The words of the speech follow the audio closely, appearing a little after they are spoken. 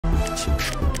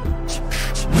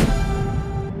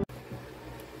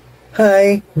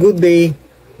Hi, good day.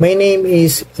 My name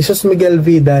is Jesus Miguel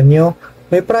Vidanyo.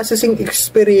 My processing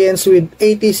experience with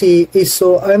ATC is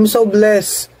I'm so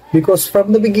blessed because from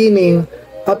the beginning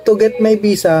up to get my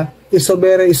visa is so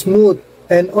very smooth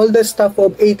and all the staff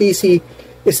of ATC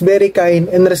is very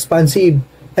kind and responsive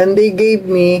and they gave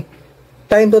me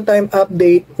time to time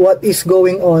update what is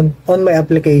going on my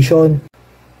application.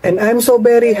 And I'm so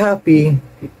very happy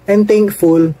and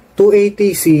thankful to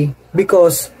ATC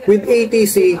because with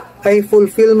ATC, I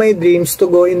fulfill my dreams to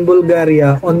go in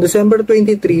Bulgaria on December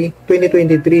 23,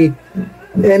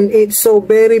 2023. And it's so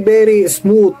very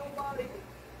smooth.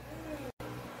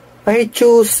 I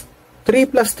choose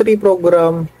 3+3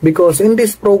 program because in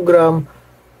this program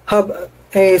have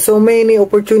so many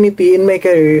opportunity in my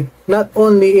career, not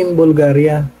only in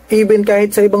Bulgaria. Even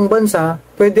kahit sa ibang bansa,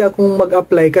 pwede akong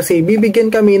mag-apply kasi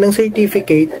bibigyan kami ng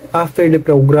certificate after the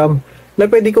program na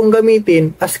pwede kong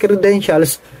gamitin as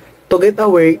credentials to get a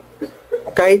work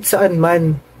kahit saan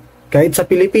man, kahit sa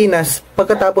Pilipinas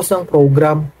pagkatapos ng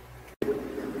program.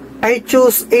 I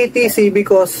choose ATC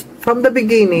because from the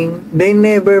beginning, they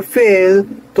never fail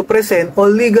to present all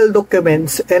legal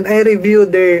documents and I review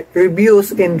their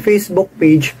reviews in Facebook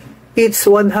page. It's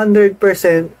 100%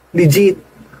 legit.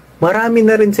 Marami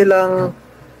na rin silang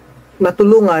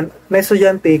natulungan na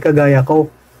estudyante kagaya ko.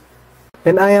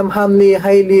 And I am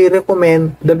highly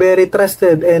recommend the very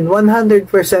trusted and 100%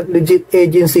 legit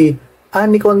agency,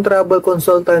 Anicon Travel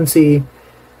Consultancy,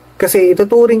 kasi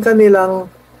ituturing ka nilang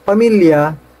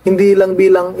pamilya, hindi lang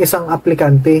bilang isang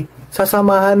aplikante.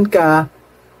 Sasamahan ka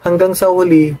hanggang sa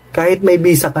huli kahit may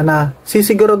visa ka na.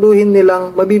 Sisiguraduhin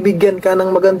nilang mabibigyan ka ng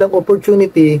magandang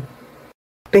opportunity.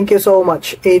 Thank you so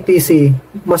much, ATC.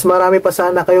 Mas marami pa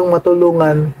sana kayong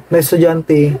matulungan na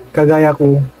estudyante kagaya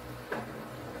ko,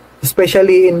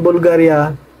 especially in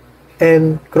Bulgaria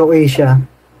and Croatia.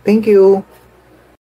 Thank you.